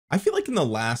I feel like in the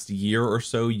last year or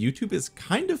so, YouTube has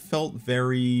kind of felt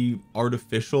very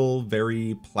artificial,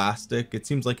 very plastic. It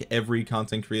seems like every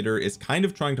content creator is kind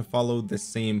of trying to follow the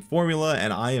same formula,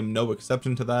 and I am no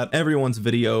exception to that. Everyone's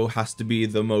video has to be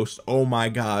the most, oh my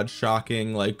God,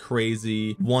 shocking, like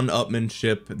crazy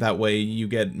one-upmanship. That way you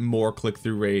get more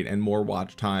click-through rate and more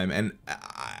watch time. And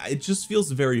it just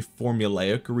feels very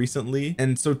formulaic recently.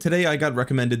 And so today I got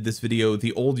recommended this video,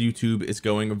 The Old YouTube is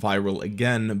Going Viral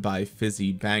Again by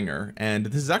Fizzy Banger. And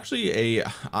this is actually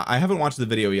I haven't watched the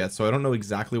video yet, so I don't know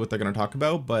exactly what they're going to talk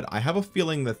about, but I have a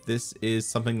feeling that this is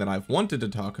something that I've wanted to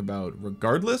talk about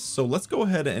regardless. So let's go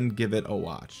ahead and give it a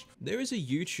watch. There is a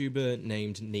YouTuber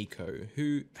named Nico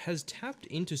who has tapped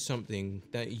into something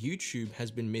that YouTube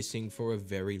has been missing for a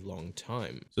very long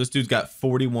time. So this dude's got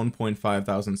 41.5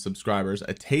 thousand subscribers,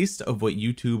 a taste of what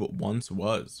YouTube once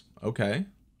was. Okay.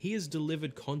 He has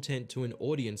delivered content to an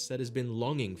audience that has been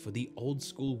longing for the old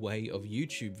school way of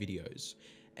YouTube videos.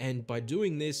 And by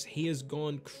doing this, he has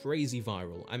gone crazy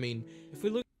viral. I mean, if we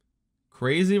look...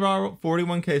 Crazy viral?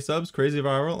 41k subs, crazy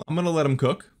viral? I'm gonna let him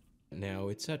cook. Now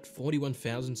it's at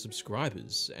 41,000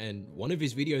 subscribers, and one of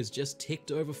his videos just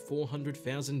ticked over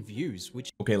 400,000 views, which...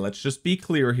 Okay, let's just be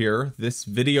clear here. This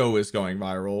video is going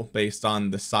viral based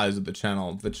on the size of the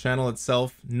channel. The channel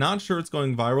itself, not sure it's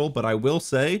going viral, but I will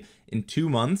say in 2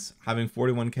 months, having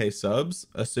 41k subs,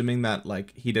 assuming that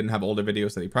like he didn't have older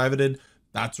videos that he privated,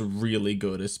 that's really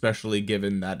good, especially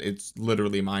given that it's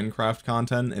literally Minecraft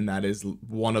content, and that is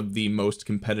one of the most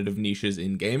competitive niches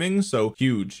in gaming. So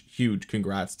huge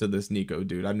congrats to this Nico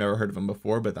dude. I've never heard of him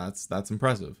before, but that's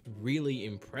impressive. Really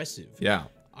impressive. Yeah.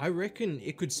 I reckon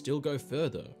it could still go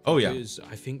further. Oh yeah. Because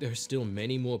I think there are still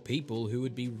many more people who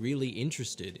would be really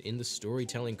interested in the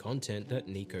storytelling content that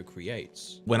Nico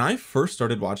creates. When I first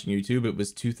started watching YouTube, it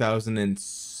was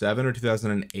 2007 or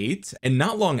 2008. And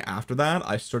not long after that,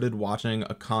 I started watching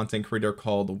a content creator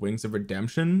called Wings of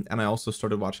Redemption. And I also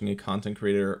started watching a content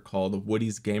creator called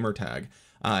Woody's Gamertag.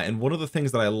 And one of the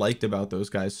things that I liked about those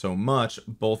guys so much,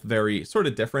 both very sort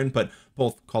of different, but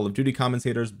both Call of Duty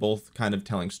commentators, both kind of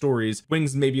telling stories.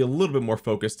 Wings maybe a little bit more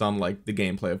focused on like the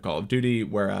gameplay of Call of Duty,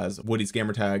 whereas Woody's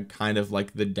Gamertag kind of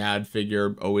like the dad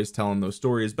figure, always telling those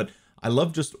stories. But I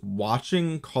love just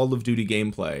watching Call of Duty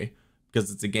gameplay because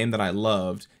it's a game that I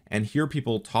loved, and hear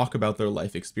people talk about their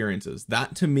life experiences.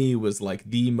 That to me was like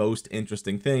the most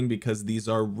interesting thing, because these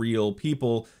are real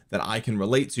people that I can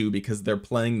relate to because they're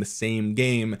playing the same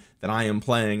game that I am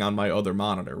playing on my other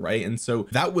monitor, right? And so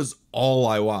that was all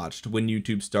I watched when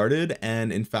YouTube started.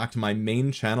 And in fact, my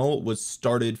main channel was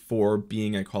started for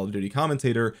being a Call of Duty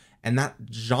commentator, and that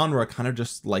genre kind of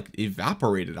just like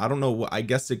evaporated. I don't know, I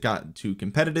guess it got too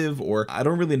competitive, or I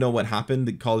don't really know what happened.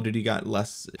 The Call of Duty got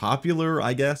less popular,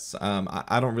 I guess.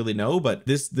 I don't really know, but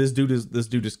this dude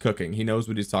is cooking. He knows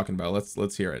what he's talking about.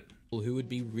 Let's hear it. Who would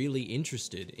be really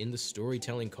interested in the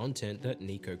storytelling content that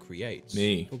Nico creates.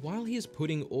 Me. But while he is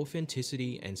putting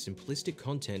authenticity and simplistic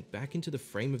content back into the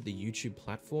frame of the YouTube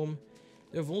platform,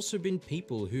 there have also been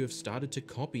people who have started to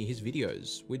copy his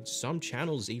videos, with some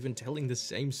channels even telling the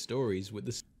same stories with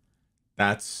the...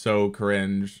 That's so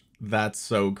cringe. That's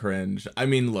so cringe. I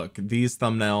mean, look, these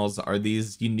thumbnails, are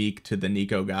these unique to the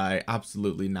Nico guy?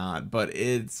 Absolutely not. But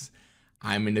it's,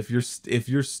 I mean, if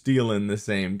you're stealing the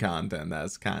same content,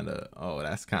 that's kind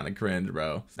of cringe,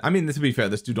 bro. I mean, to be fair,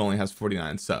 this dude only has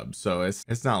 49 subs, so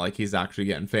it's not like he's actually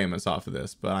getting famous off of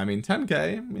this. But I mean,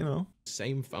 10k, you know.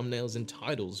 Same thumbnails and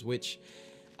titles, which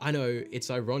I know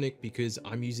it's ironic because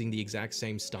I'm using the exact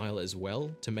same style as well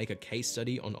to make a case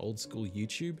study on old school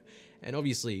YouTube. And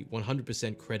obviously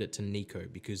 100% credit to Nico,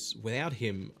 because without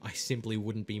him, I simply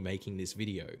wouldn't be making this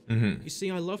video. You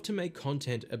see, I love to make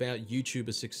content about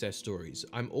YouTuber success stories.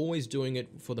 I'm always doing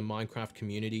it for the Minecraft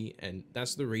community, and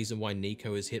that's the reason why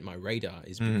Nico has hit my radar,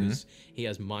 is because he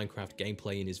has Minecraft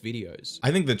gameplay in his videos. I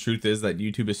think the truth is that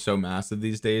YouTube is so massive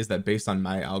these days that based on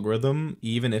my algorithm,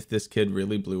 even if this kid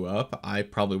really blew up, I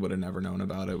probably would have never known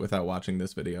about it without watching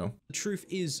this video. The truth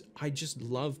is, I just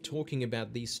love talking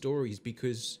about these stories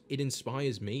because it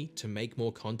inspires me to make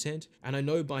more content, and I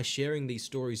know by sharing these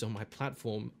stories on my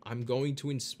platform, I'm going to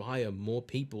inspire more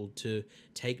people to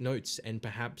take notes and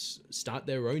perhaps start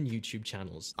their own YouTube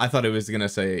channels. I thought it was gonna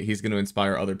say he's gonna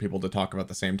inspire other people to talk about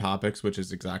the same topics, which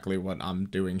is exactly what I'm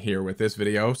doing here with this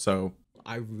video. So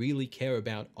I really care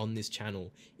about on this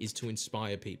channel is to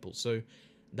inspire people. So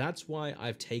that's why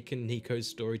I've taken Nico's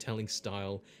storytelling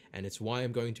style, and it's why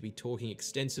I'm going to be talking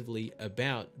extensively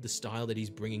about the style that he's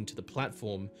bringing to the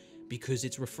platform, because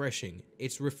it's refreshing.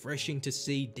 It's refreshing to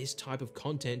see this type of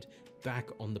content back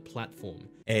on the platform.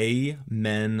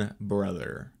 Amen,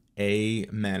 brother.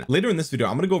 Amen. Later in this video,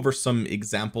 I'm going to go over some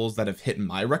examples that have hit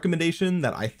my recommendation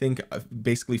that I think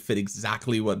basically fit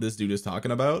exactly what this dude is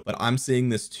talking about. But I'm seeing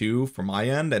this too from my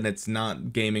end, and it's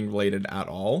not gaming related at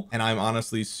all. And I'm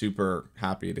honestly super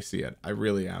happy to see it. I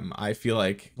really am. I feel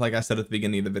like I said at the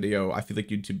beginning of the video, I feel like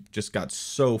YouTube just got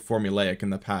so formulaic in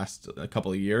the past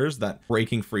couple of years that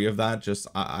breaking free of that, just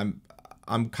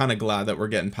I'm kind of glad that we're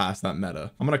getting past that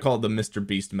meta. I'm gonna call it the Mr.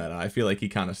 Beast meta. I feel like he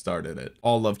kind of started it.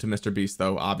 All love to Mr. Beast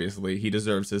though, obviously. He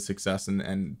deserves his success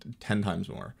and 10 times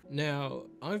more. Now,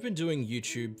 I've been doing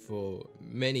YouTube for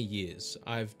many years.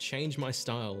 I've changed my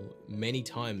style many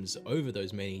times over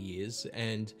those many years,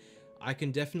 and I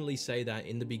can definitely say that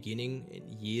in the beginning,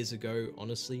 years ago,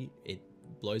 honestly, it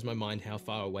blows my mind how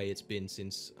far away it's been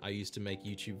since I used to make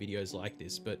YouTube videos like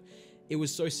this, but it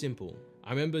was so simple. I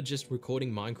remember just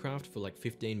recording Minecraft for like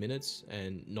 15 minutes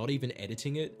and not even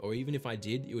editing it, or even if I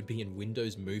did, it would be in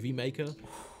Windows Movie Maker.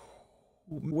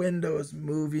 Windows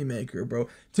Movie Maker, bro.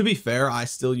 To be fair, I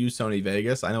still use Sony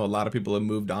Vegas. I know a lot of people have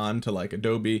moved on to like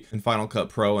Adobe and Final Cut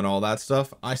Pro and all that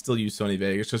stuff. I still use Sony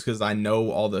Vegas just because I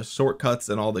know all the shortcuts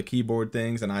and all the keyboard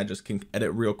things, and I just can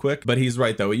edit real quick. But he's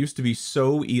right though, it used to be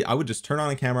so easy. I would just turn on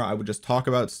a camera, I would just talk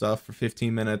about stuff for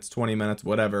 15 minutes, 20 minutes,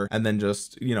 whatever, and then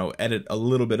just, you know, edit a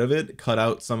little bit of it, cut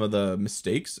out some of the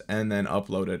mistakes, and then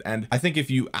upload it. And I think if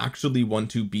you actually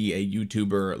want to be a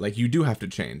YouTuber, like, you do have to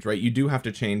change, right? You do have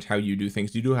to change how you do things.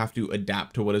 You do have to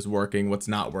adapt to what is working, what's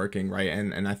not working, right?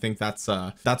 And I think that's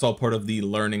all part of the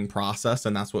learning process,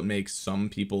 and that's what makes some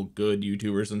people good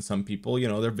YouTubers and some people, you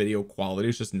know, their video quality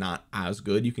is just not as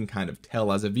good. You can kind of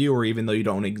tell as a viewer, even though you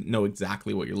don't know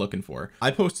exactly what you're looking for.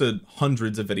 I posted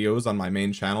hundreds of videos on my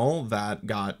main channel that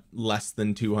got less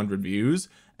than 200 views,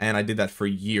 and I did that for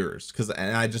years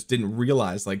and I just didn't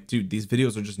realize, like, dude, these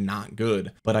videos are just not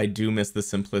good. But I do miss the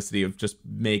simplicity of just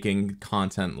making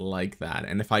content like that,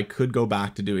 and if I could go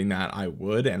back to doing that, I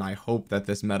would. And I hope that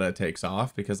this meta takes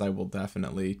off, because I will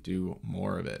definitely do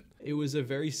more of it. It was a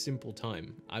very simple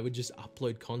time. I would just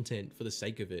upload content for the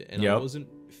sake of it, and Yep. I wasn't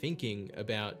thinking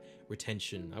about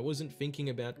retention. I wasn't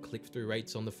thinking about click-through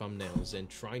rates on the thumbnails and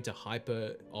trying to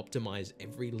hyper optimize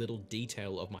every little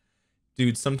detail of my.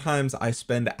 Dude, sometimes I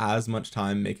spend as much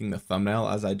time making the thumbnail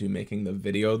as I do making the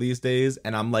video these days,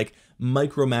 and I'm like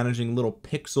micromanaging little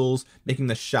pixels, making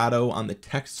the shadow on the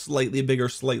text slightly bigger,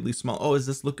 slightly small. Oh, is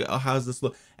this look? Oh, how does this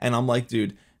look? And I'm like,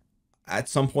 dude, at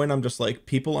some point I'm just like,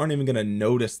 people aren't even gonna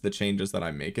notice the changes that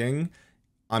I'm making.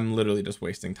 I'm literally just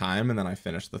wasting time, and then I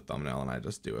finish the thumbnail and I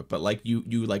just do it. But like, you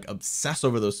like obsess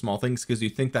over those small things because you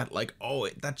think that, like, oh,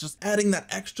 that just adding that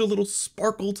extra little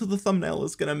sparkle to the thumbnail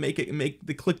is gonna make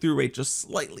the click-through rate just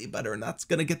slightly better, and that's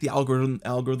gonna get the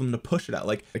algorithm to push it out.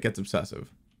 Like, it gets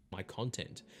obsessive. My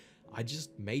content, I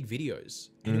just made videos,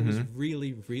 and it was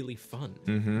really, really fun.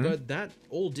 But that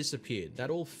all disappeared. That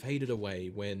all faded away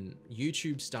when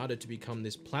YouTube started to become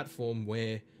this platform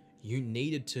where you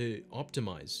needed to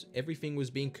optimize. Everything was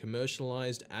being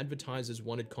commercialized. Advertisers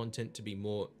wanted content to be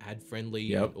more ad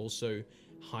friendly and also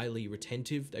highly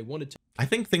retentive. They wanted to. I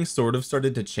think things sort of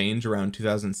started to change around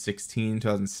 2016,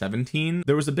 2017.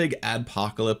 There was a big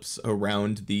adpocalypse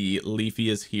around the Leafy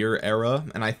is here era,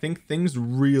 and I think things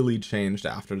really changed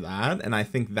after that. And I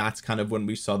think that's kind of when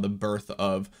we saw the birth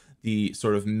of the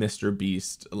sort of Mr.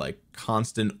 Beast, like,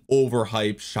 constant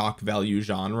overhype shock value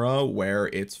genre, where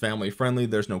it's family friendly,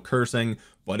 there's no cursing,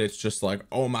 but it's just like,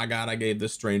 oh my god, I gave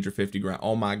this stranger 50 grand,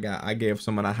 oh my god, I gave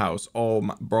someone a house, oh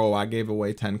my, bro, I gave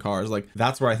away 10 cars. Like,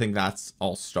 that's where I think that's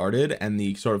all started, and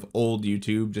the sort of old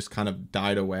YouTube just kind of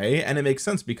died away. And it makes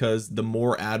sense, because the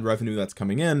more ad revenue that's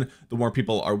coming in, the more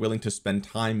people are willing to spend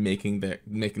time making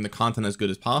the content as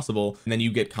good as possible, and then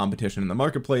you get competition in the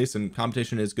marketplace, and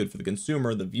competition is good for the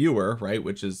consumer, the viewer, right,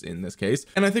 which is in this case.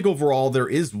 And I think overall there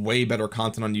is way better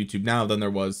content on YouTube now than there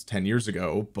was 10 years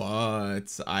ago,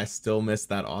 but I still miss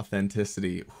that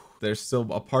authenticity. There's still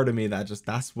a part of me that just,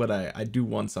 that's what I do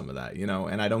want some of that, you know.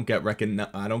 And I don't get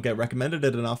recommended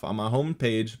it enough on my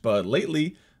homepage, but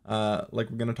lately, like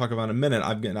we're gonna talk about in a minute,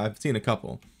 I've seen a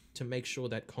couple. To make sure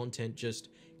that content just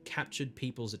captured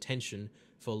people's attention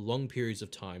for long periods of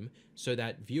time, so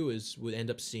that viewers would end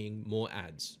up seeing more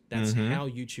ads. That's how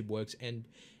YouTube works, and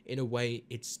in a way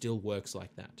it still works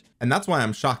like that. And that's why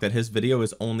I'm shocked that his video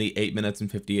is only 8 minutes and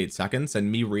 58 seconds,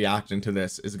 and me reacting to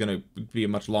this is going to be a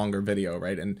much longer video,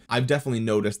 right? And I've definitely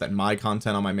noticed that my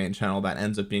content on my main channel that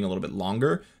ends up being a little bit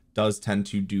longer does tend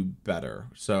to do better.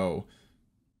 So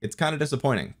it's kind of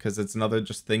disappointing, because it's another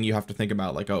just thing you have to think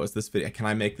about, like, oh, is this video, can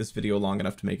I make this video long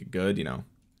enough to make it good, you know?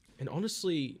 And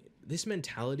honestly, this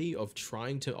mentality of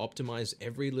trying to optimize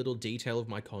every little detail of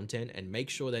my content and make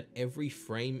sure that every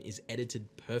frame is edited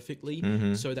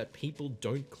perfectly so that people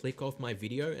don't click off my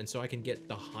video and so I can get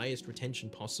the highest retention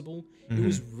possible, it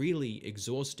was really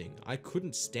exhausting. I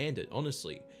couldn't stand it,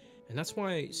 honestly. And that's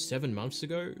why 7 months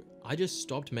ago, I just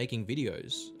stopped making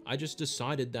videos. I just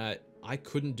decided that I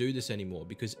couldn't do this anymore,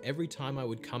 because every time I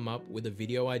would come up with a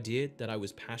video idea that I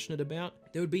was passionate about,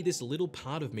 there would be this little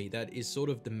part of me that is sort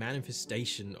of the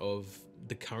manifestation of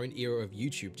the current era of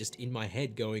YouTube just in my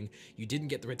head going, you didn't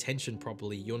get the retention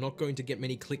properly, you're not going to get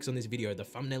many clicks on this video, the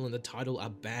thumbnail and the title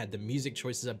are bad, the music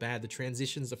choices are bad, the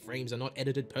transitions, the frames are not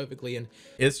edited perfectly. And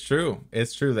it's true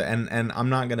that, and I'm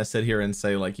not gonna sit here and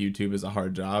say like YouTube is a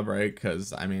hard job, right?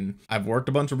 Because I mean, I've worked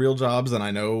a bunch of real jobs, and I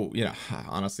know, you know,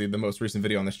 honestly the most recent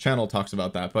video on this channel talks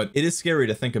about that, but it is scary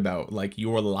to think about, like,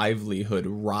 your livelihood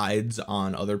rides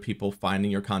on other people finding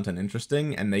your content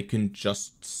interesting, and they can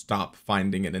just stop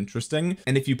finding it interesting.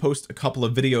 And if you post a couple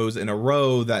of videos in a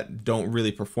row that don't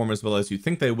really perform as well as you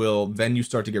think they will, then you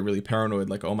start to get really paranoid,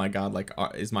 like, oh my god, like,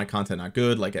 is my content not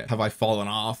good? Like, have I fallen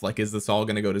off? Like, is this all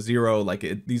going to go to zero?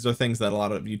 Like, these are things that a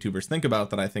lot of YouTubers think about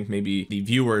that I think maybe the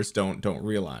viewers don't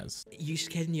realize. You just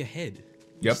get in your head.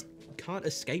 Yep. You can't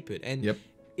escape it. And yep,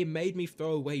 it made me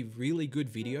throw away really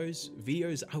good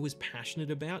videos I was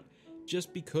passionate about,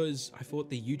 just because I thought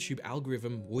the YouTube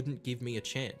algorithm wouldn't give me a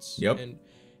chance. Yep. And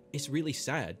it's really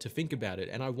sad to think about it.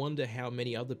 And I wonder how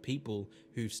many other people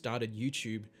who've started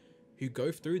YouTube who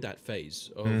go through that phase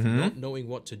of not knowing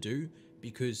what to do,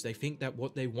 because they think that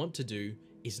what they want to do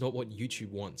is not what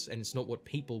YouTube wants, and it's not what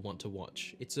people want to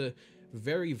watch. It's a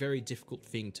very, very difficult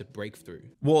thing to break through.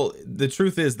 Well, the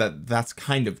truth is that that's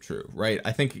kind of true, right?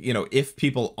 I think, you know, if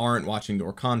people aren't watching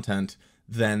your content,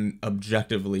 then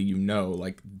objectively, you know,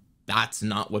 like, that's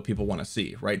not what people want to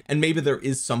see, right? And maybe there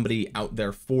is somebody out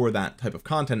there for that type of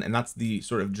content, and that's the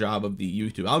sort of job of the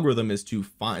YouTube algorithm, is to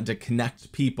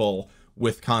connect people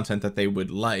with content that they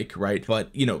would like, right?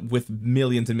 But, you know, with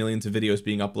millions and millions of videos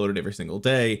being uploaded every single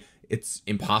day, it's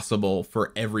impossible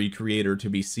for every creator to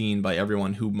be seen by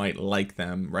everyone who might like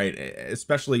them, right?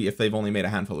 Especially if they've only made a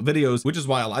handful of videos, which is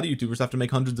why a lot of YouTubers have to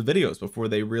make hundreds of videos before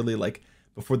they really, like,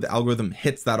 before the algorithm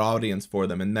hits that audience for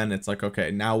them. And then it's like,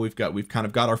 okay, now we've kind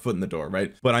of got our foot in the door,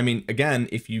 right? But I mean, again,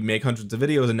 if you make hundreds of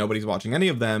videos and nobody's watching any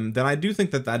of them, then I do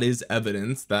think that that is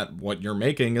evidence that what you're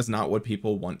making is not what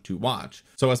people want to watch.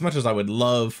 So as much as I would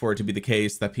love for it to be the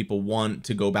case that people want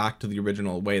to go back to the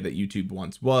original way that YouTube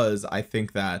once was, I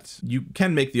think that you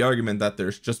can make the argument that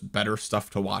there's just better stuff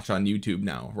to watch on YouTube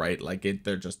now, right? Like,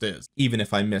 there just is, even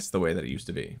if I miss the way that it used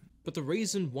to be. But the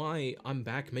reason why I'm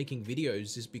back making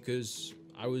videos is because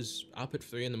I was up at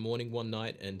 3 in the morning one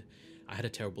night and I had a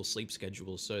terrible sleep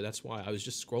schedule. So that's why I was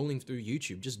just scrolling through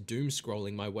YouTube, just doom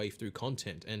scrolling my way through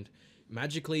content. And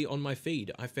magically on my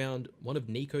feed, I found one of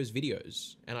Nico's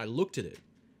videos, and I looked at it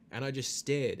and I just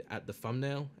stared at the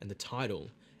thumbnail and the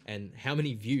title and how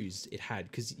many views it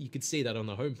had, because you could see that on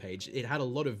the homepage. It had a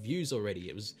lot of views already.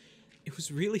 It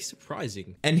was really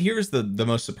surprising. And here's the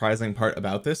most surprising part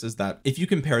about this, is that if you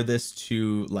compare this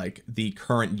to like the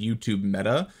current YouTube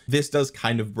meta, this does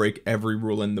kind of break every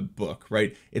rule in the book,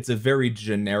 right? It's a very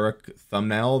generic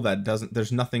thumbnail that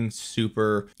there's nothing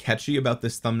super catchy about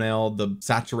this thumbnail. The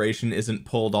saturation isn't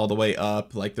pulled all the way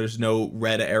up. Like, there's no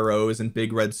red arrows and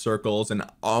big red circles and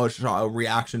a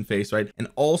reaction face, right? And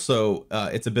also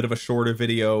it's a bit of a shorter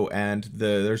video, and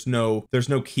there's no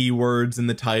keywords in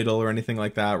the title or anything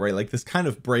like that, right? Like, this kind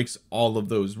of breaks all of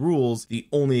those rules, the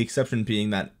only exception being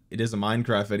that it is a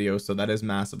Minecraft video, so that is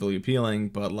massively appealing.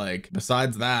 But like,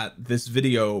 besides that, this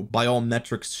video by all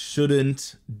metrics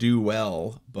shouldn't do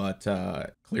well, but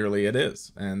clearly it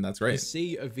is, and that's great. To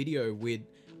see a video with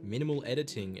minimal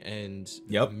editing and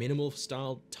minimal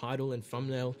style title and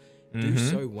thumbnail do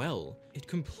so well, it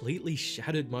completely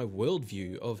shattered my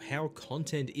worldview of how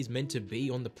content is meant to be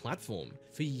on the platform.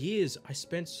 For years, I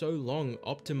spent so long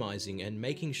optimizing and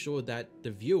making sure that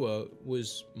the viewer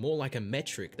was more like a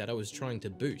metric that I was trying to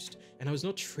boost, and I was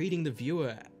not treating the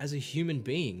viewer as a human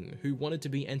being who wanted to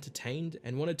be entertained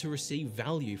and wanted to receive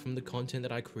value from the content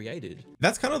that I created.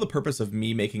 That's kind of the purpose of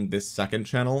me making this second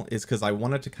channel, is because I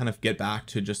wanted to kind of get back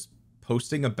to just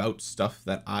posting about stuff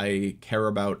that I care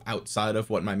about outside of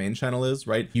what my main channel is,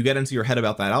 right? You get into your head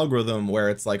about that algorithm where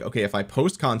it's like, okay, if I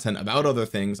post content about other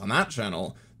things on that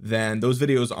channel, then those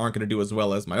videos aren't going to do as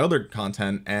well as my other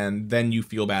content, and then you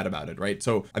feel bad about it, right?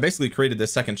 So I basically created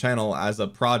this second channel as a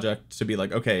project to be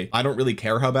like, okay, I don't really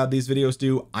care how bad these videos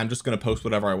do, I'm just going to post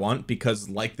whatever I want, because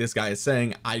like this guy is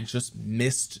saying, I just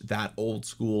missed that old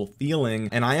school feeling.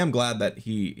 And I am glad that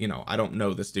he, you know, I don't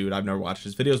know this dude, I've never watched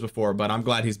his videos before, but I'm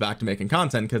glad he's back to making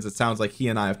content, because it sounds like he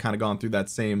and I have kind of gone through that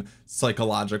same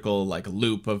psychological like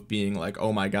loop of being like,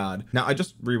 oh my god. Now I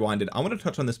just rewinded, I want to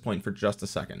touch on this point for just a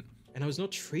second. And I was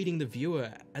not treating the viewer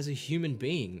as a human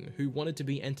being who wanted to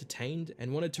be entertained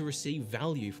and wanted to receive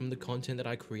value from the content that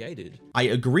I created. I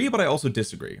agree, but I also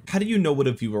disagree. How do you know what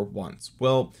a viewer wants?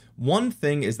 Well, one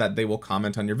thing is that they will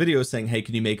comment on your videos saying, hey,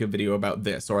 can you make a video about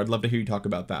this? Or I'd love to hear you talk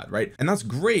about that, right? And that's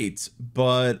great.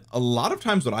 But a lot of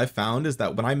times what I've found is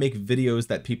that when I make videos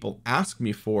that people ask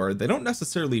me for, they don't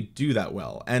necessarily do that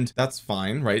well. And that's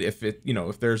fine, right? If it, you know,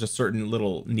 if there's a certain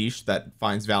little niche that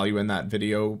finds value in that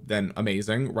video, then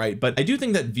amazing, right? But I do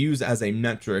think that views as a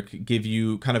metric give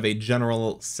you kind of a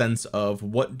general sense of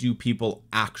what do people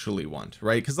actually want,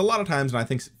 right? Because a lot of times, and I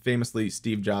think famously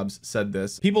Steve Jobs said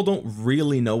this, people don't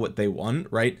really know what they want,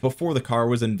 right? Before the car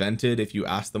was invented, if you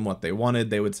asked them what they wanted,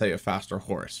 they would say a faster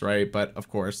horse, right? But of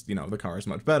course, you know, the car is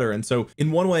much better. And so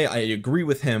in one way I agree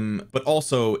with him, but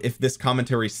also if this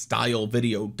commentary style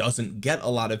video doesn't get a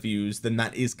lot of views, then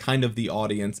that is kind of the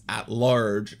audience at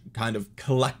large kind of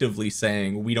collectively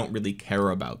saying we don't really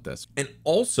care about this. And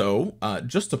also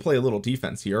just to play a little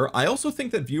defense here, I also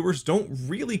think that viewers don't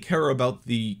really care about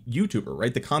the YouTuber,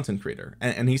 right? The content creator.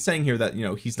 And he's saying here that, you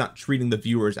know, he's not treating the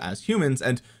viewers as humans,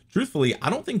 and truthfully, I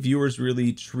don't think viewers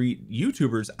really treat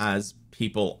YouTubers as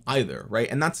people either, right?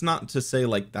 And that's not to say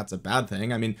like that's a bad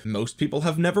thing. I mean, most people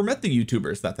have never met the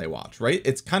YouTubers that they watch, right?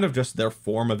 It's kind of just their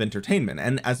form of entertainment.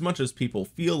 And as much as people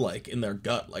feel like in their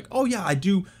gut, like, oh yeah, I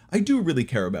do really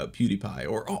care about PewDiePie,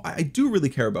 or oh, I do really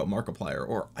care about Markiplier,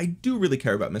 or I do really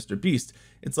care about Mr. Beast.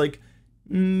 It's like,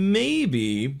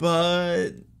 maybe,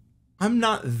 but I'm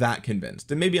not that convinced,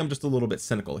 and maybe I'm just a little bit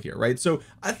cynical here, right? So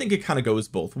I think it kind of goes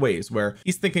both ways, where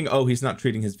he's thinking, oh, he's not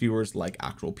treating his viewers like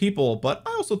actual people, but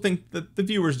I also think that the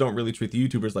viewers don't really treat the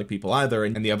YouTubers like people either.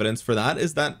 And the evidence for that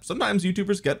is that sometimes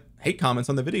YouTubers get hate comments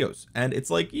on the videos, and it's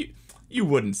like, you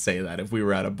wouldn't say that if we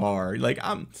were at a bar. Like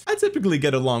I typically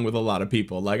get along with a lot of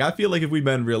people. Like I feel like if we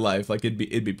met in real life, like it'd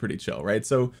be pretty chill, right?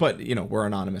 So, but you know, we're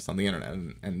anonymous on the internet,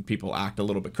 and people act a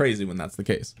little bit crazy when that's the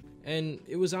case. And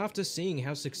it was after seeing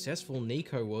how successful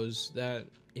Nico was that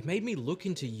it made me look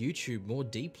into YouTube more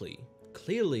deeply.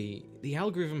 Clearly, the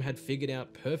algorithm had figured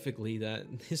out perfectly that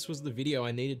this was the video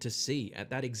I needed to see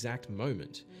at that exact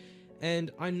moment.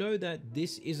 And I know that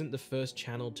this isn't the first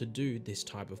channel to do this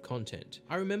type of content.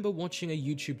 I remember watching a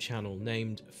YouTube channel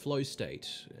named Flow State.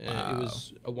 It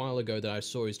was a while ago that I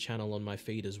saw his channel on my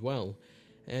feed as well.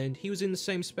 And he was in the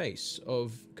same space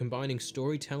of combining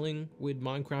storytelling with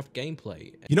Minecraft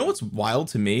gameplay. You know what's wild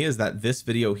to me is that this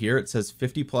video here, it says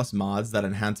 50+ mods that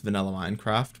enhance vanilla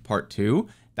Minecraft part 2.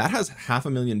 That has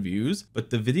 500,000 views, but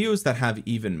the videos that have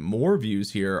even more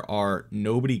views here are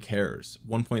nobody cares,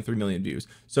 1.3 million views.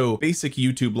 So basic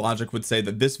YouTube logic would say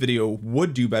that this video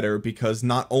would do better because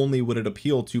not only would it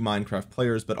appeal to Minecraft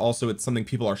players, but also it's something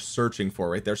people are searching for,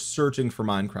 right? They're searching for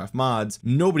Minecraft mods.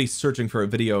 Nobody's searching for a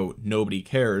video nobody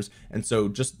cares. And so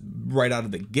just right out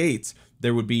of the gates,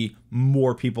 there would be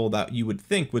more people that you would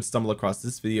think would stumble across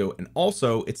this video. And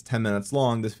also it's 10 minutes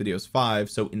long. This video is 5.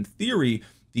 So in theory,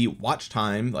 the watch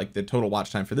time, like the total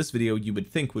watch time for this video, you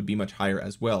would think would be much higher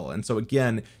as well. And so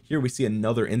again, here we see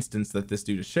another instance that this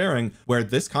dude is sharing where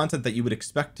this content that you would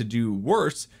expect to do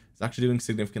worse is actually doing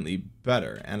significantly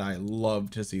better. And I love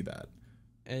to see that.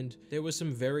 And there were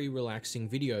some very relaxing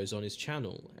videos on his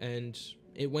channel, and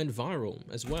it went viral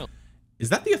as well. Is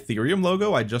that the Ethereum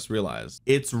logo? I just realized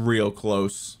it's real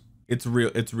close. It's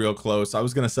real close. I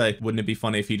was gonna say, wouldn't it be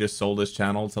funny if he just sold his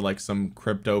channel to like some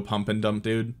crypto pump and dump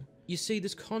dude? You see,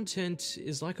 this content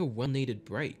is like a well-needed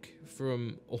break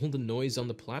from all the noise on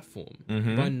the platform.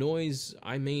 By noise,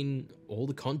 I mean all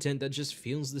the content that just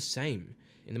feels the same.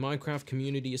 In the Minecraft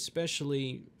community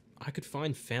especially, I could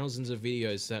find thousands of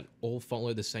videos that all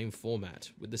follow the same format,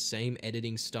 with the same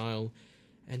editing style,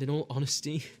 and in all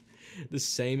honesty, the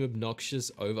same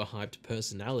obnoxious, overhyped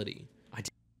personality.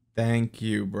 Thank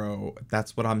you, bro.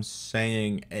 That's what I'm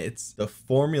saying. It's the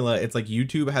formula. It's like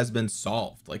YouTube has been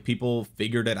solved. Like people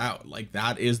figured it out. Like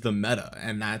that is the meta,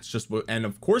 and that's just what, and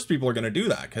of course people are going to do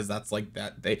that because that's like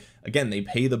that. They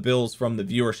pay the bills from the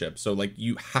viewership. So like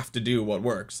you have to do what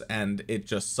works, and it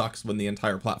just sucks when the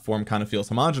entire platform kind of feels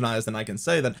homogenized. And I can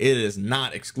say that it is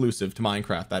not exclusive to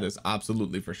Minecraft. That is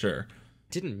absolutely for sure.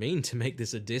 Didn't mean to make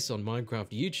this a diss on Minecraft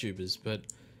YouTubers, but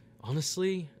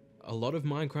honestly, a lot of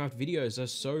Minecraft videos are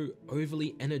so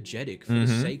overly energetic for the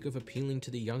sake of appealing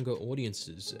to the younger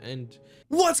audiences. And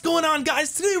what's going on,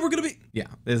 guys? Today we're gonna be, yeah,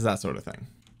 it's that sort of thing.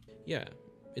 yeah,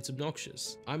 it's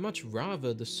obnoxious. I much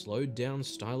rather the slowed down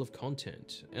style of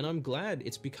content, and I'm glad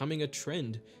it's becoming a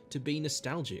trend to be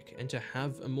nostalgic and to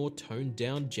have a more toned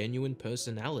down, genuine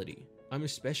personality. I'm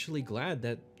especially glad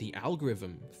that the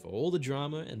algorithm, for all the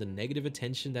drama and the negative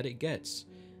attention that it gets,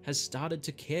 has started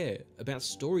to care about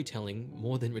storytelling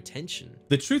more than retention.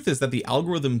 The truth is that the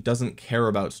algorithm doesn't care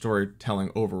about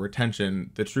storytelling over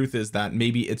retention. The truth is that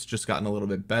maybe it's just gotten a little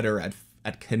bit better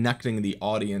at connecting the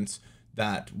audience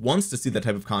that wants to see that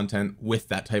type of content with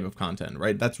that type of content,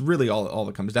 right? That's really all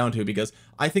it comes down to, because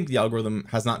I think the algorithm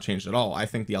has not changed at all. I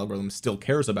think the algorithm still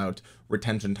cares about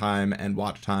retention time and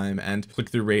watch time and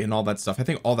click-through rate and all that stuff. I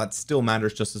think all that still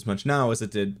matters just as much now as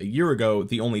it did a year ago.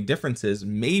 The only difference is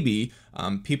maybe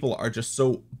people are just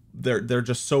so they're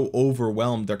just so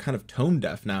overwhelmed, they're kind of tone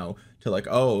deaf now to like,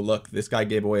 oh look, this guy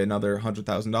gave away another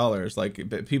 $100,000. like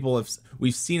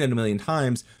we've seen it a million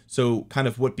times. So kind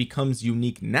of what becomes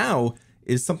unique now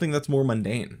is something that's more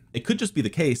mundane. It could just be the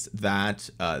case that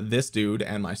this dude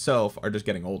and myself are just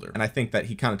getting older, and I think that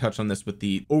he kind of touched on this with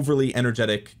the overly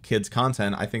energetic kids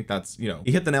content. I think that's, you know,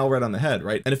 he hit the nail right on the head,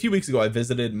 right? And a few weeks ago I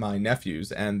visited my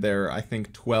nephews, and they're, I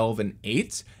think, 12 and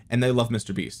 8, and they love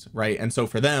Mr. Beast, right? And so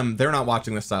for them, they're not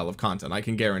watching this style of content, I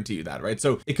can guarantee you that, right?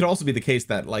 So it could also be the case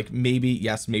that, like, maybe,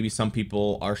 yes, maybe some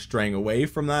people are straying away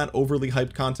from that overly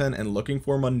hyped content and looking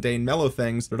for mundane, mellow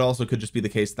things, but it also could just be the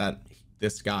case that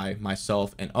this guy,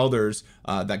 myself, and others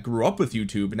that grew up with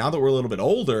YouTube, now that we're a little bit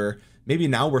older, maybe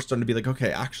now we're starting to be like,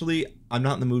 okay, actually I'm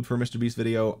not in the mood for a Mr. Beast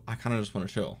video, I kind of just want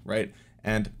to chill, right?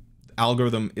 And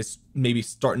algorithm is maybe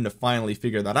starting to finally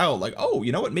figure that out, like, oh,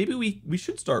 you know what, maybe we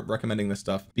should start recommending this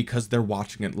stuff because they're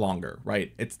watching it longer,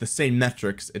 right? It's the same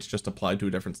metrics, it's just applied to a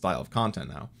different style of content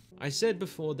now. I said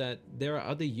before that there are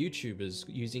other YouTubers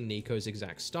using Nico's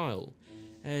exact style,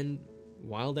 and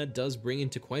while that does bring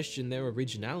into question their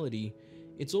originality,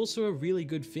 it's also a really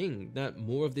good thing that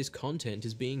more of this content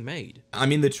is being made. I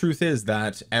mean, the truth is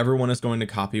that everyone is going to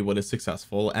copy what is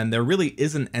successful, and there really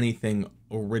isn't anything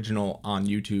original on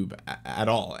YouTube at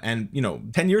all. And, you know,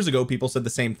 10 years ago people said the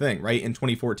same thing, right? In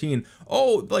 2014,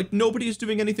 oh, like, nobody's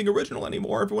doing anything original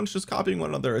anymore, everyone's just copying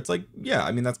one another. It's like, yeah,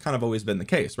 I mean, that's kind of always been the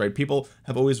case, right? People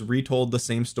have always retold the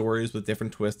same stories with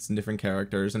different twists and different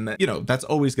characters, and that, you know, that's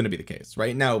always going to be the case.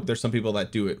 Right now there's some people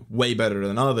that do it way better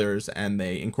than others, and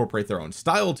they incorporate their own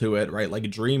style to it, right?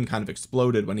 Like Dream kind of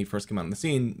exploded when he first came out on the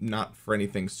scene, not for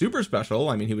anything super special.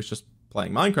 I mean, he was just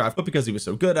playing Minecraft, but because he was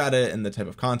so good at it and the type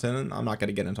of content, and I'm not going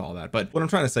to get into all that, but what I'm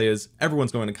trying to say is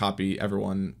everyone's going to copy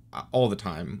everyone all the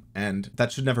time, and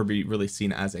that should never be really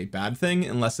seen as a bad thing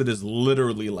unless it is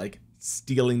literally like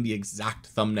stealing the exact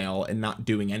thumbnail and not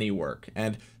doing any work,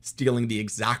 and stealing the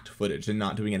exact footage and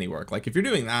not doing any work. Like, if you're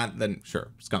doing that, then sure,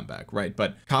 scumbag, right?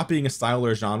 But copying a style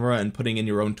or genre and putting in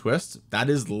your own twist, that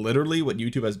is literally what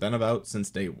YouTube has been about since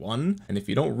day one. And if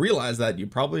you don't realize that, you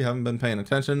probably haven't been paying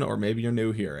attention, or maybe you're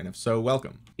new here, and if so,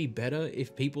 welcome. It'd be better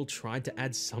if people tried to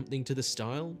add something to the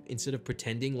style instead of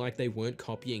pretending like they weren't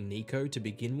copying Nico to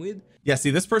begin with. Yeah,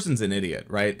 see, this person's an idiot,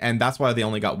 right? And that's why they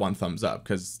only got 1 thumbs up,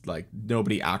 because like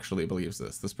nobody actually believes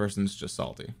this person's just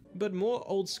salty. But more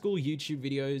old school YouTube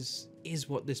videos is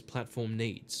what this platform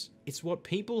needs. It's what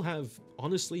people have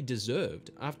honestly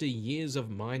deserved after years of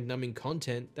mind-numbing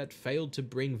content that failed to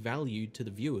bring value to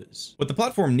the viewers. What the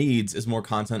platform needs is more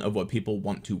content of what people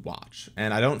want to watch,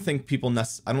 and I don't think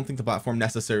the platform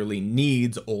necessarily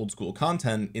needs old school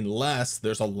content unless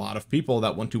there's a lot of people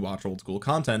that want to watch old school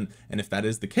content. And if that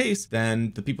is the case,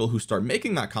 then the people who start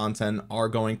making that content are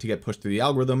going to get pushed through the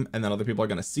algorithm, and then other people are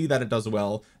going to see that it does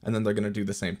well, and then they're going to do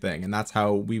the same thing. And that's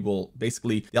how we will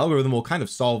basically, the algorithm will kind of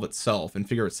solve itself and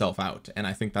figure itself out. And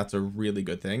I think that's a really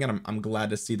good thing, and I'm glad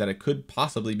to see that it could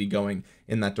possibly be going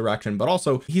in that direction. But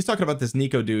also, he's talking about this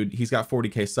Nico dude, he's got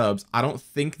 40k subs. I don't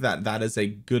think that that is a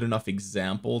good enough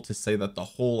example to say that the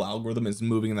whole algorithm is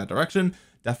moving in that direction.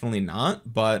 Definitely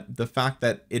not, but the fact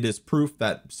that it is proof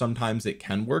that sometimes it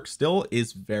can work still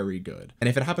is very good. And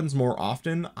if it happens more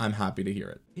often, I'm happy to hear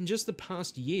it. In just the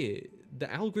past year,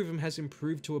 the algorithm has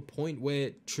improved to a point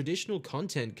where traditional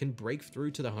content can break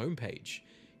through to the homepage.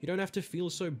 You don't have to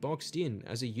feel so boxed in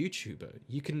as a YouTuber.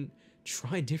 You can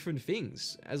try different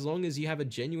things as long as you have a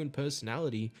genuine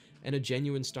personality and a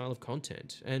genuine style of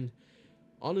content. And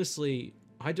honestly,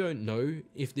 I don't know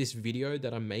if this video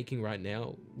that I'm making right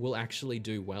now will actually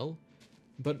do well,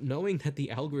 but knowing that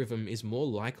the algorithm is more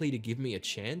likely to give me a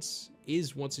chance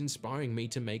is what's inspiring me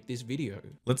to make this video.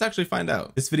 Let's actually find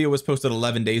out. This video was posted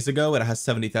 11 days ago. It has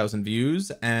 70,000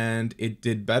 views, and it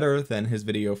did better than his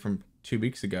video from 2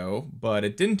 weeks ago, but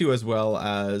it didn't do as well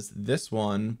as this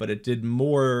one, but it did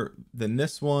more than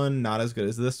this one. Not as good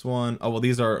as this one. Oh, well,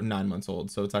 these are 9 months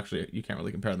old, so it's actually, you can't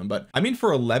really compare them. But I mean,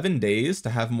 for 11 days to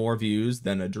have more views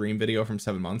than a dream video from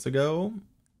 7 months ago,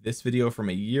 this video from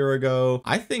a year ago,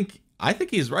 I think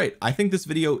he's right. I think this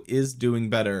video is doing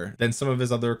better than some of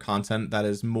his other content that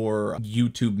is more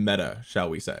YouTube meta, shall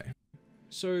we say.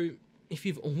 So if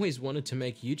you've always wanted to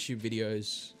make YouTube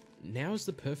videos, now's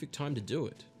the perfect time to do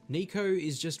it. Nico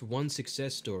is just one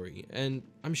success story, and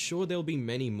I'm sure there'll be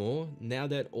many more now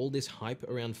that all this hype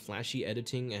around flashy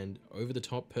editing and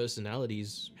over-the-top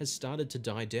personalities has started to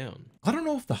die down. I don't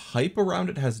know if the hype around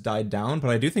it has died down, but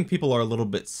I do think people are a little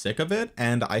bit sick of it,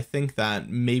 and I think that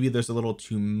maybe there's a little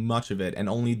too much of it, and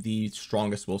only the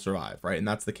strongest will survive, right? And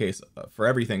that's the case for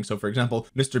everything. So for example,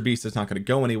 Mr. Beast is not going to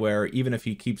go anywhere, even if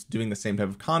he keeps doing the same type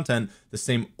of content, the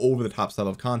same over-the-top style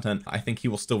of content. I think he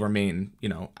will still remain, you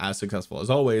know, as successful as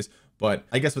always. But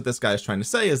I guess what this guy is trying to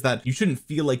say is that you shouldn't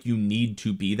feel like you need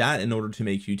to be that in order to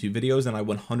make YouTube videos. And I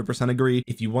 100% agree.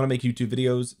 If you want to make YouTube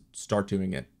videos, start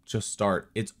doing it. Just start.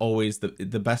 It's always the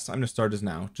best time to start is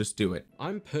now. Just do it.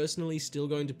 I'm personally still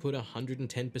going to put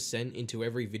 110% into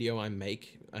every video I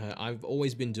make. I've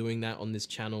always been doing that on this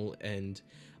channel, and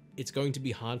it's going to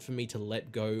be hard for me to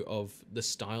let go of the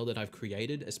style that I've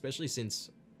created, especially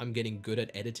since I'm getting good at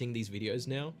editing these videos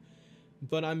now.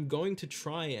 But I'm going to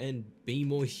try and be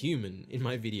more human in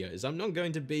my videos. I'm not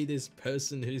going to be this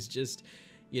person who's just,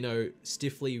 you know,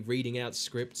 stiffly reading out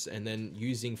scripts and then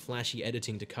using flashy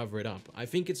editing to cover it up. I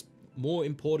think it's more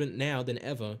important now than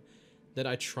ever that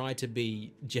I try to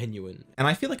be genuine. And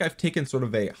I feel like I've taken sort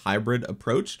of a hybrid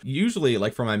approach. Usually,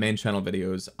 like for my main channel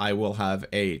videos, I will have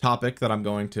a topic that I'm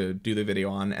going to do the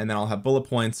video on, and then I'll have bullet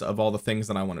points of all the things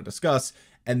that I want to discuss.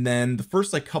 And then the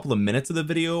first like couple of minutes of the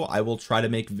video, I will try to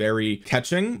make very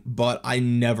catching, but I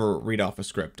never read off a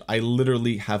script. I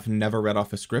literally have never read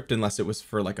off a script unless it was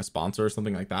for like a sponsor or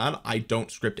something like that. I don't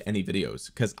script any videos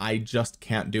because I just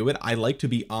can't do it. I like to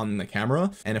be on the camera.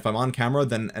 And if I'm on camera,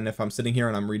 then, and if I'm sitting here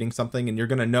and I'm reading something, and you're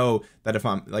going to know that if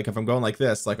I'm going like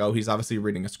this, like, oh, he's obviously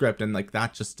reading a script, and like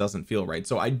that just doesn't feel right.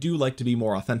 So I do like to be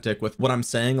more authentic with what I'm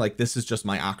saying. Like, this is just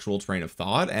my actual train of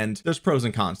thought. And there's pros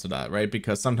and cons to that, right?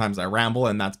 Because sometimes I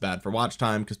ramble, and that's bad for watch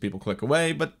time because people click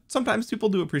away, but sometimes people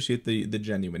do appreciate the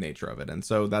genuine nature of it. And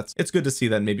so it's good to see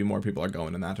that maybe more people are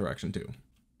going in that direction too.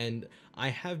 And I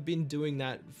have been doing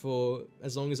that for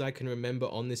as long as I can remember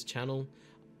on this channel.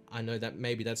 I know that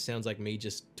maybe that sounds like me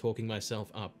just talking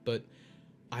myself up, but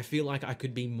I feel like I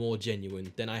could be more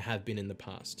genuine than I have been in the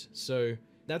past. So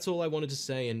that's all I wanted to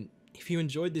say. And if you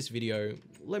enjoyed this video,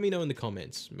 let me know in the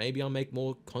comments. Maybe I'll make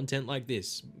more content like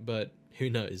this, but who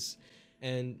knows?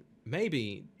 And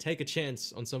maybe take a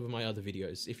chance on some of my other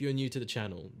videos if you're new to the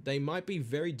channel. They might be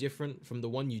very different from the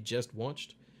one you just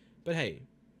watched, but hey,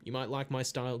 you might like my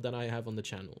style that I have on the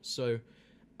channel. So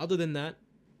other than that,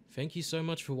 thank you so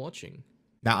much for watching.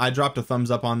 Now, I dropped a thumbs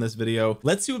up on this video.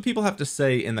 Let's see what people have to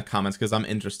say in the comments because I'm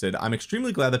interested. I'm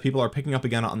extremely glad that people are picking up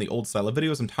again on the old style of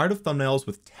videos. I'm tired of thumbnails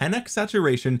with 10x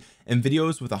saturation and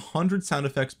videos with 100 sound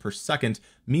effects per second,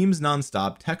 memes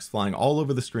nonstop, text flying all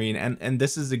over the screen, and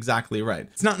this is exactly right.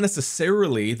 It's not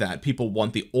necessarily that people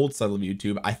want the old style of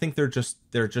YouTube. I think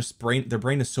their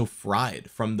brain is so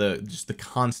fried from just the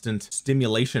constant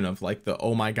stimulation of like the,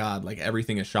 oh my god, like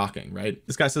everything is shocking, right?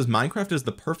 This guy says Minecraft is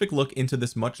the perfect look into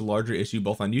this much larger issue,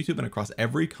 both on YouTube and across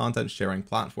every content sharing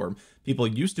platform. People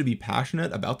used to be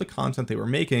passionate about the content they were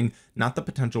making, not the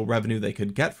potential revenue they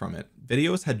could get from it.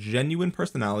 Videos had genuine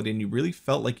personality, and you really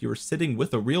felt like you were sitting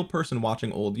with a real person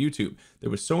watching old YouTube. There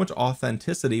was so much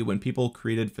authenticity when people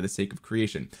created for the sake of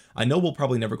creation. I know we'll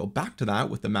probably never go back to that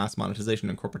with the mass monetization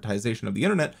and corporatization of the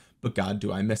internet, but god,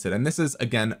 do I miss it. And this is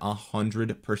again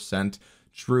 100%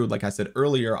 true. Like I said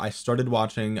earlier, I started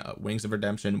watching Wings of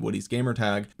Redemption, Woody's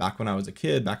Gamertag back when I was a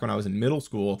kid, back when I was in middle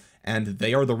school, and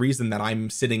they are the reason that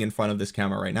I'm sitting in front of this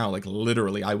camera right now. Like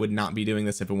literally, I would not be doing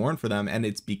this if it weren't for them, and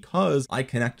it's because I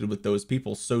connected with those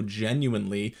people so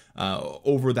genuinely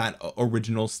over that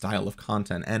original style of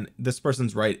content. And this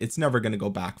person's right, it's never going to go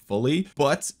back fully,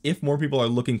 but if more people are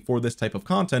looking for this type of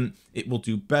content, it will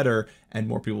do better and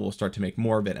more people will start to make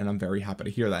more of it, and I'm very happy to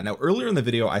hear that. Now, earlier in the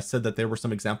video, I said that there were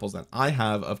some examples that I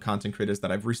have of content creators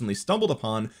that I've recently stumbled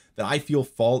upon that I feel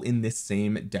fall in this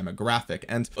same demographic.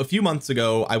 And a few months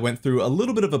ago, I went through a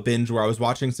little bit of a binge where I was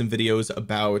watching some videos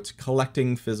about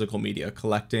collecting physical media,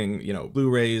 collecting, you know,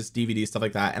 Blu-rays, DVDs, stuff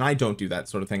like that. And I don't do that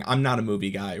sort of thing. I'm not a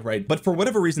movie guy, right? But for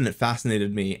whatever reason, it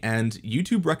fascinated me, and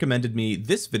YouTube recommended me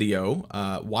this video,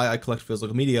 Why I Collect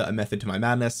Physical Media, A Method to My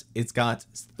Madness. It's got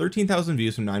 13,000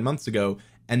 views from 9 months ago,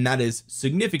 and that is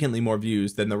significantly more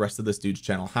views than the rest of this dude's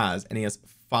channel has, and he has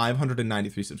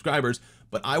 593 subscribers.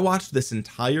 But I watched this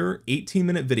entire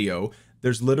 18-minute video.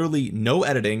 There's literally no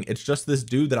editing. It's just this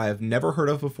dude that I have never heard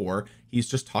of before. He's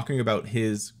just talking about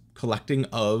his collecting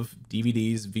of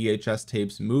DVDs, VHS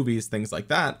tapes, movies, things like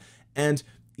that. And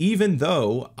even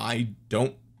though I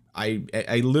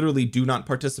literally do not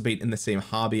participate in the same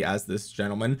hobby as this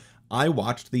gentleman, I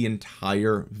watched the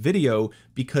entire video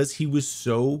because he was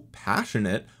so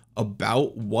passionate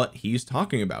about what he's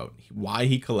talking about, why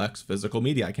he collects physical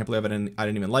media. I can't believe I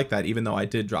didn't even like that, even though I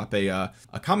did drop a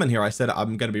comment here. I said,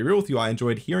 I'm gonna be real with you, I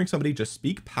enjoyed hearing somebody just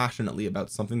speak passionately about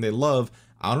something they love.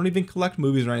 I don't even collect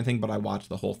movies or anything, but I watched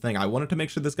the whole thing. I wanted to make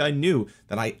sure this guy knew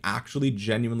that I actually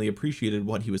genuinely appreciated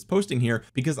what he was posting here,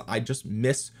 because I just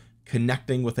miss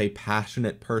connecting with a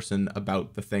passionate person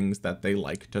about the things that they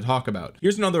like to talk about.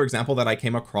 Here's another example that I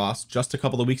came across just a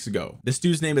couple of weeks ago. This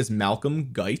dude's name is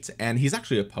Malcolm Geit, and he's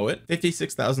actually a poet.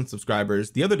 56,000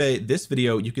 subscribers. The other day, this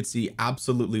video you could see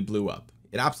absolutely blew up.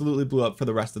 It absolutely blew up for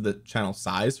the rest of the channel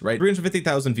size, right?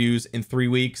 350,000 views in 3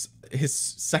 weeks. His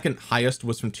second highest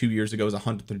was from 2 years ago, it was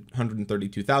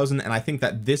 132,000. And I think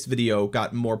that this video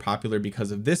got more popular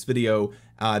because of this video.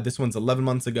 This one's 11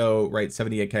 months ago, right?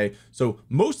 78K. So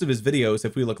most of his videos,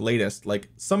 if we look latest, like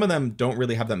some of them don't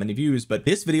really have that many views, but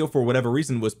this video, for whatever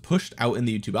reason, was pushed out in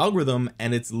the YouTube algorithm.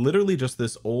 And it's literally just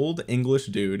this old English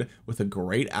dude with a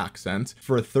great accent.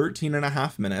 For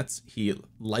 13.5 minutes, he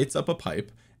lights up a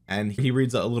pipe and he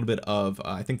reads a little bit of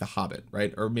I think The Hobbit,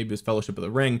 right? Or maybe his Fellowship of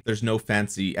the Ring. There's no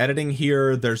fancy editing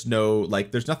here. There's no,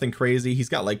 like, there's nothing crazy. He's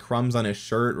got like crumbs on his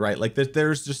shirt, right? Like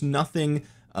there's just nothing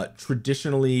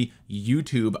traditionally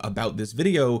YouTube about this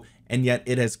video, and yet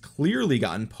it has clearly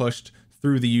gotten pushed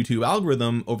through the YouTube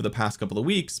algorithm over the past couple of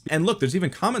weeks. And look, there's even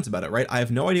comments about it, right? I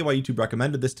have no idea why YouTube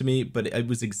recommended this to me, but it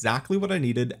was exactly what I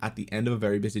needed at the end of a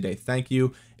very busy day. Thank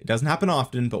you. It doesn't happen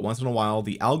often, but once in a while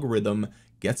the algorithm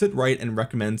gets it right and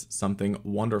recommends something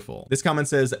wonderful. This comment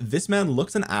says, this man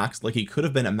looks and acts like he could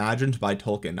have been imagined by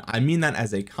Tolkien. I mean that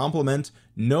as a compliment.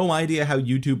 No idea how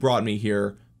YouTube brought me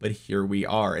here, but here we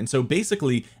are. And so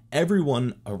basically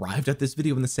everyone arrived at this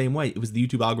video in the same way. It was the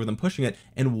YouTube algorithm pushing it.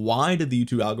 And why did the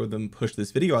YouTube algorithm push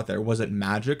this video out there? Was it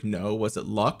magic? No. Was it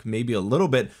luck? Maybe a little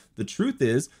bit. The truth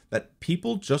is that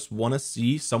people just want to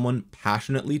see someone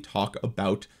passionately talk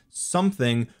about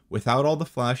something without all the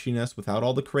flashiness, without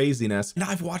all the craziness. And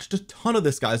I've watched a ton of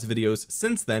this guy's videos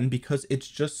since then because it's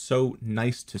just so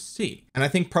nice to see. And I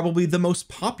think probably the most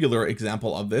popular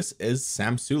example of this is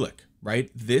Sam Sulek, right?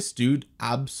 This dude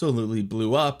absolutely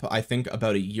blew up. I think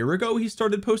about a year ago he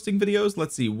started posting videos.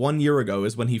 Let's see, 1 year ago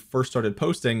is when he first started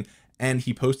posting, and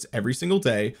he posts every single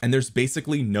day, and there's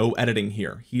basically no editing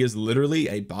here. He is literally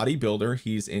a bodybuilder.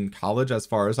 He's in college as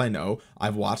far as I know.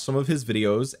 I've watched some of his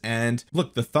videos, and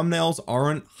look, the thumbnails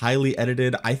aren't highly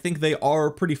edited. I think they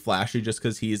are pretty flashy just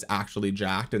because he's actually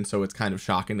jacked, and so it's kind of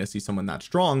shocking to see someone that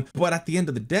strong. But at the end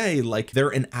of the day, like, they're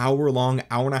an hour long,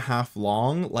 hour and a half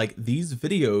long. Like, these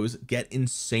videos get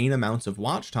insane amounts of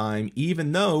watch time,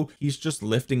 even though he's just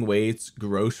lifting weights,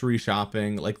 grocery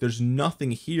shopping. Like, there's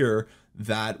nothing here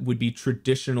that would be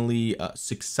traditionally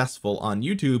successful on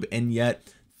YouTube, and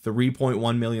yet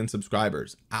 3.1 million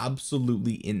subscribers.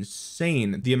 Absolutely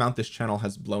insane the amount this channel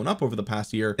has blown up over the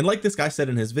past year. And like this guy said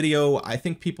in his video, I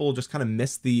think people just kind of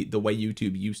miss the way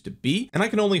YouTube used to be, and I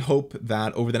can only hope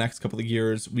that over the next couple of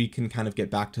years we can kind of get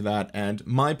back to that. And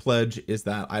my pledge is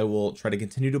that I will try to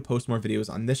continue to post more videos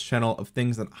on this channel of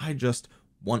things that I just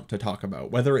want to talk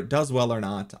about. Whether it does well or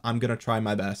not, I'm gonna try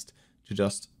my best to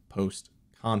just post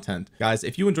content. Guys,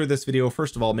 if you enjoyed this video,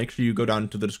 first of all, make sure you go down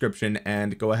to the description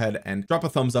and go ahead and drop a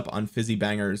thumbs up on Fizzy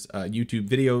Banger's YouTube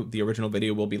video. The original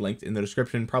video will be linked in the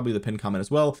description, probably the pinned comment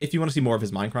as well. If you want to see more of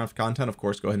his Minecraft content, of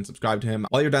course, go ahead and subscribe to him.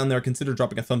 While you're down there, consider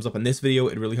dropping a thumbs up on this video.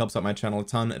 It really helps out my channel a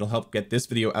ton. It'll help get this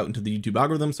video out into the YouTube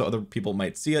algorithm so other people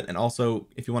might see it. And also,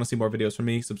 if you want to see more videos from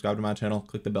me, subscribe to my channel,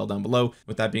 click the bell down below.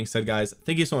 With that being said, guys,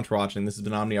 thank you so much for watching. This has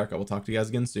been Omniarch. I will talk to you guys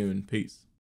again soon. Peace.